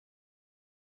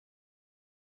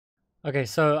Okay,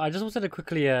 so I just wanted to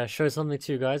quickly show something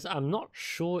to you guys. I'm not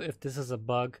sure if this is a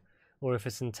bug or if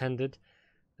it's intended.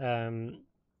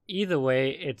 Either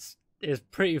way, it's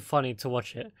pretty funny to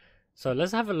watch it. So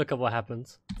let's have a look at what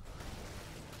happens.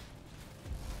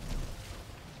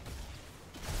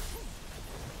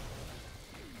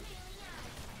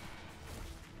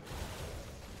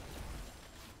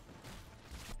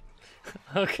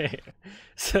 Okay,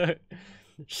 so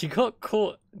she got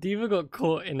caught. D.Va got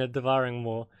caught in a Devouring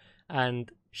Maw,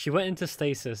 and she went into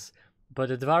stasis. But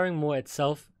the Devouring Maw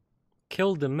itself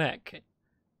killed the mech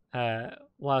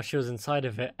while she was inside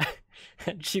of it,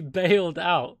 and she bailed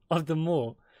out of the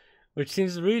Maw, which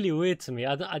seems really weird to me.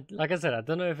 Like I said, I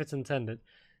don't know if it's intended.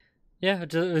 Yeah,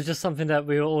 it was just something that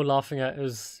we were all laughing at. It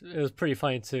was pretty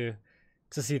funny to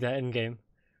see that in game.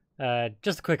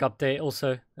 Just a quick update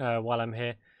also while I'm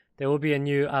here. There will be a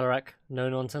new Alarak no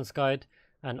nonsense guide,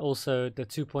 and also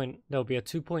there'll be a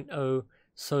 2.0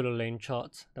 solo lane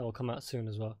chart that will come out soon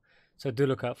as well. So do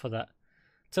look out for that.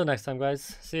 Till next time,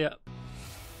 guys. See ya.